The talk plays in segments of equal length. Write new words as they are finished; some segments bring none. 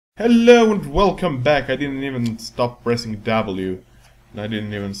Hello and welcome back. I didn't even stop pressing W. And I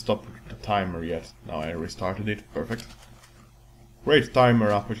didn't even stop the timer yet. Now I restarted it. Perfect. Great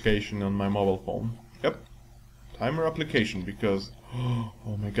timer application on my mobile phone. Yep. Timer application because...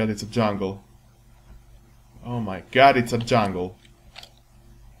 Oh my god, it's a jungle. Oh my god, it's a jungle.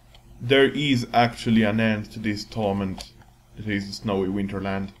 There is actually an end to this torment. It is the snowy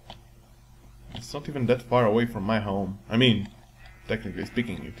winterland. It's not even that far away from my home. I mean, technically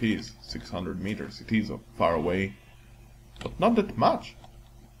speaking, it is 600 meters. It is far away. But not that much.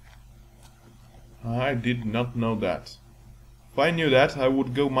 I did not know that. If I knew that, I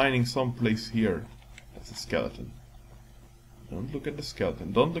would go mining someplace here. That's a skeleton. Don't look at the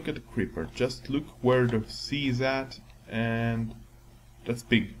skeleton. Don't look at the creeper. Just look where the sea is at. And... that's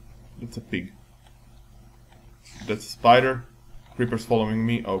pig. That's a pig. That's a spider. Creeper's following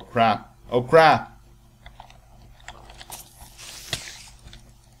me. Oh crap. Oh crap!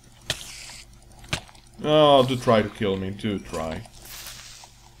 Oh, do try to kill me. Do try.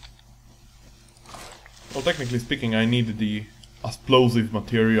 Well, technically speaking, I needed the explosive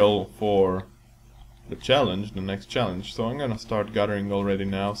material for the challenge, the next challenge. So I'm gonna start gathering already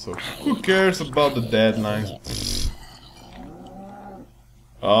now. So who cares about the deadlines?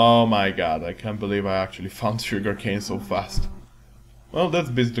 Oh my god, I can't believe I actually found sugarcane so fast. Well, that's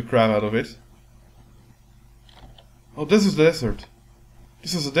beats the crap out of it. Oh, this is the desert.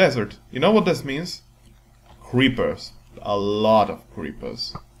 This is a desert. You know what this means? Creepers. A lot of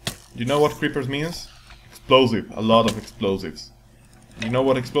creepers. You know what creepers means? Explosive. A lot of explosives. You know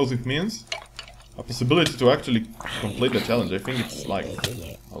what explosive means? A possibility to actually complete the challenge. I think it's like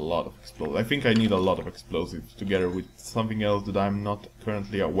a lot of explosives. I think I need a lot of explosives together with something else that I'm not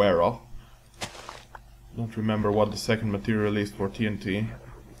currently aware of. Don't remember what the second material is for TNT.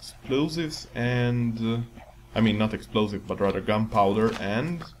 Explosives and... I mean, not explosive, but rather gunpowder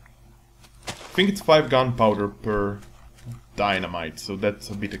and... I think it's 5 gunpowder per dynamite, so that's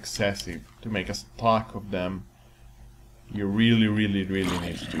a bit excessive. To make a stock of them, you really need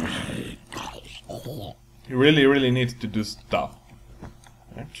to... You really need to do stuff.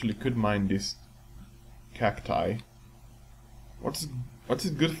 I actually could mine this cacti. What's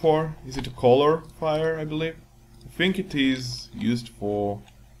it good for? Is it a color fire, I believe? I think it is used for...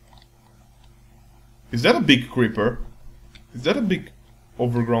 Is that a big creeper? Is that a big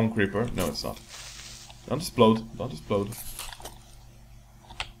overgrown creeper? No, it's not. Don't explode. Don't explode.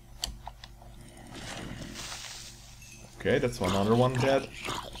 Okay, that's another one dead.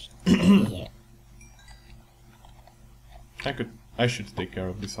 I should take care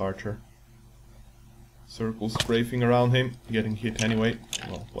of this archer. Circles strafing around him, getting hit anyway.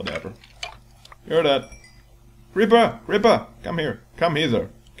 Well, whatever. You're dead. Creeper! Creeper! Come here! Come hither!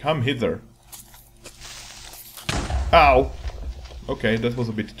 Come hither! Ow! Okay, that was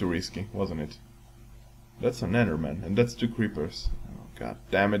a bit too risky, wasn't it? That's an enderman, and that's 2 creepers. Oh, god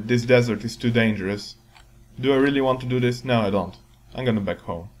damn it, this desert is too dangerous. Do I really want to do this? No, I don't. I'm gonna back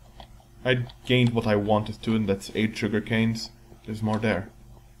home. I gained what I wanted to, and that's 8 sugar canes. There's more there.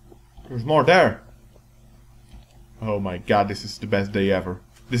 There's more there! Oh my god, this is the best day ever.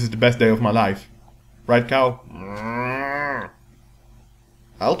 This is the best day of my life. Right, cow?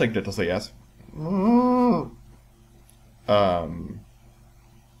 I'll take that as a yes.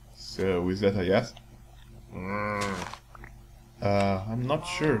 So is that a yes? I'm not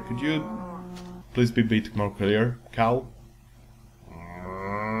sure. Could you please be a bit more clear, cow?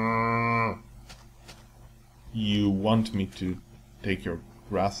 You want me to take your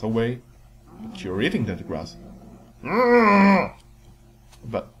grass away? But you're eating that grass.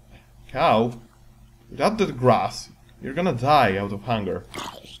 But, cow, without that grass, you're gonna die out of hunger.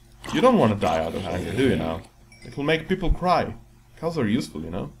 You don't want to die out of hunger, do you now? It will make people cry. Cows are useful,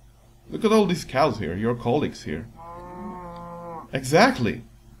 you know? Look at all these cows here, your colleagues here. Exactly!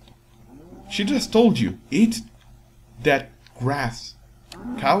 She just told you, eat that grass.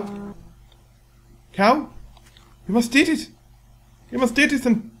 Cow? Cow? You must eat it! You must eat it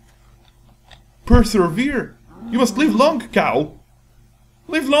and persevere! You must live long, cow!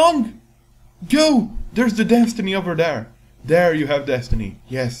 Live long! Go! There's the destiny over there! There you have destiny,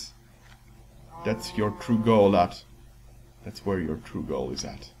 yes. That's your true goal, that. That's where your true goal is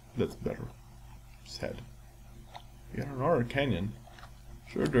at. That's better said. Yeah, another canyon.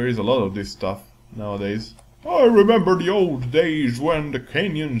 Sure, there is a lot of this stuff nowadays. I remember the old days when the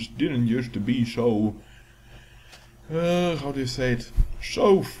canyons didn't used to be so... how do you say it?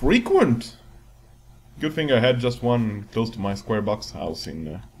 So frequent! Good thing I had just one close to my square box house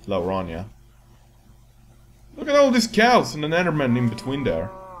in Laurania. Look at all these cows and an enderman in between there.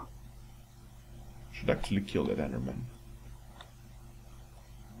 Should actually kill that enderman.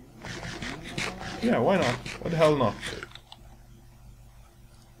 Yeah, why not? Why the hell not?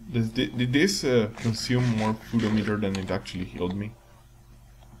 Did this consume more foodometer than it actually healed me?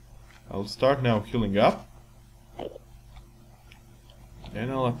 I'll start now healing up. Then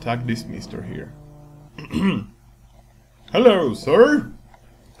I'll attack this mister here. Hello, sir!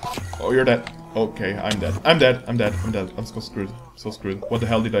 Oh, you're dead. Okay, I'm dead. I'm dead. I'm dead. I'm dead. I'm so screwed. So screwed. What the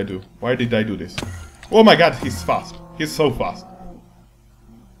hell did I do? Why did I do this? Oh my god, he's fast. He's so fast.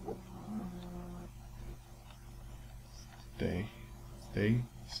 Stay. Stay.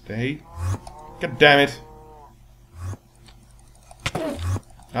 Stay. God damn it.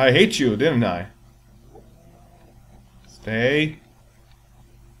 I hate you, didn't I? Stay.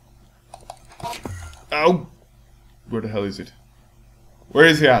 Ow! Where the hell is it? Where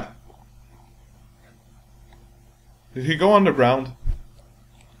is he at? Did he go underground?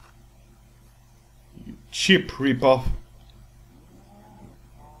 You cheap ripoff.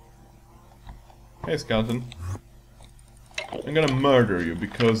 Hey, skeleton. I'm gonna murder you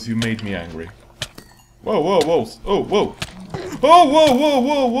because you made me angry. Whoa, whoa, whoa. Oh, whoa. Oh, whoa, whoa,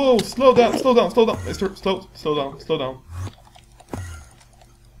 whoa, whoa. Slow down, slow down, slow down. Mister, slow down, slow down.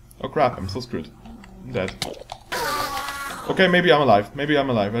 Oh crap, I'm so screwed. I'm dead. Okay, maybe I'm alive. Maybe I'm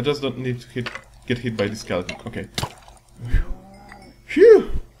alive. I just don't need to get hit by the skeleton. Okay.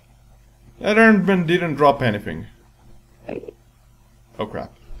 Phew! That Ironman didn't drop anything. Oh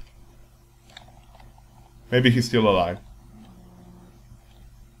crap. Maybe he's still alive.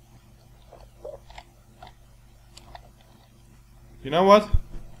 You know what?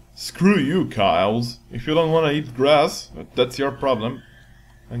 Screw you, Kyles. If you don't want to eat grass, that's your problem.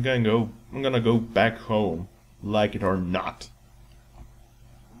 I'm gonna go back home, like it or not.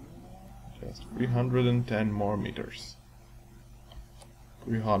 Just 310 more meters.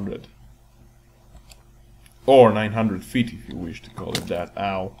 300. Or 900 feet if you wish to call it that.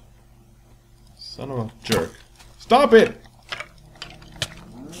 Ow. Son of a jerk. Stop it!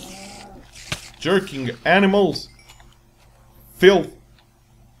 Jerking animals! Filth!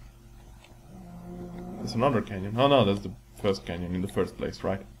 That's another canyon. Oh no, that's the first canyon in the first place,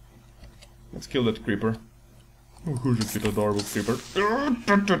 right? Let's kill that creeper. Oh, who's a cute adorable creeper?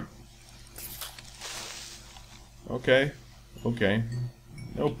 Okay. Okay.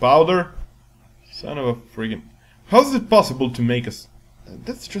 No powder? Son of a friggin... How is it possible to make a...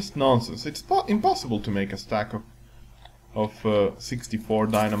 That's just nonsense. It's impossible to make a stack of 64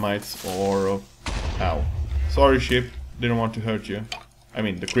 dynamites or of... Ow. Sorry, ship. Didn't want to hurt you. I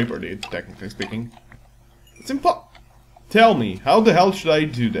mean, the creeper did, technically speaking. It's Tell me, how the hell should I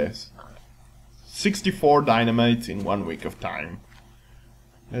do this? 64 dynamites in 1 week of time.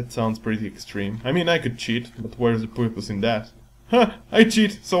 That sounds pretty extreme. I mean, I could cheat, but where's the purpose in that? Huh, I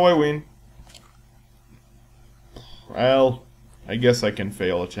cheat, so I win. Well, I guess I can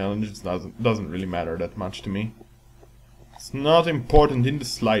fail a challenge. It doesn't really matter that much to me. It's not important in the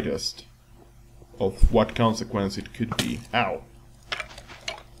slightest of what consequence it could be. Ow.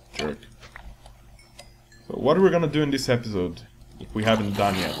 Jerk. So what are we gonna do in this episode, if we haven't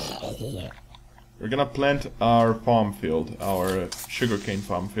done yet? We're gonna plant our farm field, our sugarcane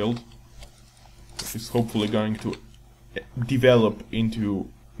farm field, which is hopefully going to develop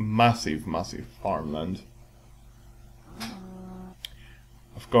into massive, massive farmland.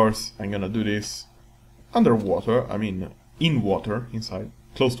 Of course, I'm gonna do this underwater, I mean in water, inside,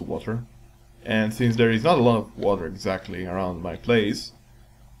 close to water. And since there is not a lot of water exactly around my place,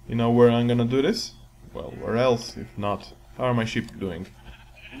 you know where I'm gonna do this? Well, where else if not? How are my sheep doing?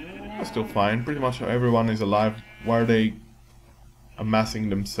 They're still fine. Pretty much everyone is alive. Why are they amassing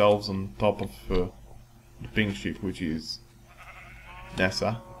themselves on top of the pink sheep, which is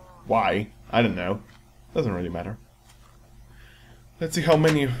Nessa? Why? I don't know. Doesn't really matter. Let's see how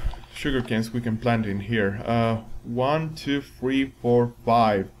many sugar canes we can plant in here. 1, 2, 3, 4,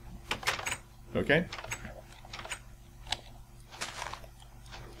 5. Okay.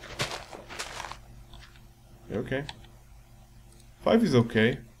 Okay. 5 is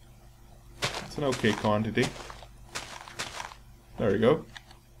okay. It's an okay quantity. There we go.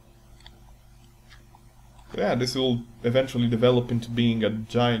 Yeah, this will eventually develop into being a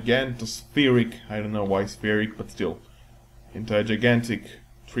gigantospheric, I don't know why spheric, but still, into a gigantic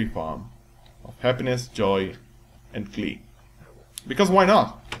tree farm of happiness, joy, and glee. Because why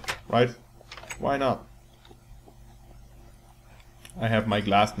not? Right? Why not? I have my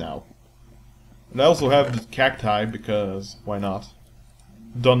glass now. And I also have the cacti, because why not?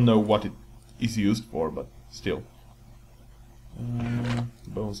 Don't know what it is used for, but still.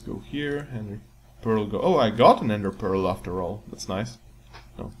 Bones go here, and pearl go... Oh, I got an ender pearl after all. That's nice.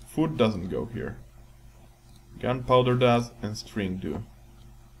 No, food doesn't go here. Gunpowder does, and string do.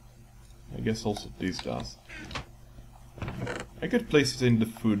 I I guess also this does. I could place it in the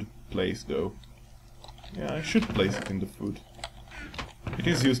food place though. Yeah, I should place it in the food. It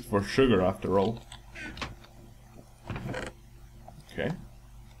is used for sugar after all. Okay.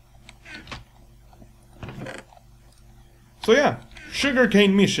 So yeah,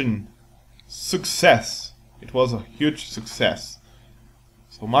 sugarcane mission. Success. It was a huge success.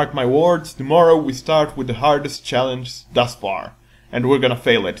 So mark my words, tomorrow we start with the hardest challenge thus far. And we're gonna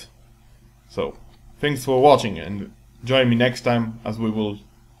fail it. So, thanks for watching and join me next time as we will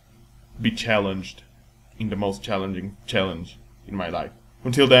be challenged in the most challenging challenge in my life.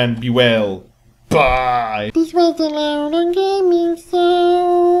 Until then, be well. Bye! This was allowed on gaming,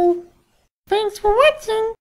 so thanks for watching.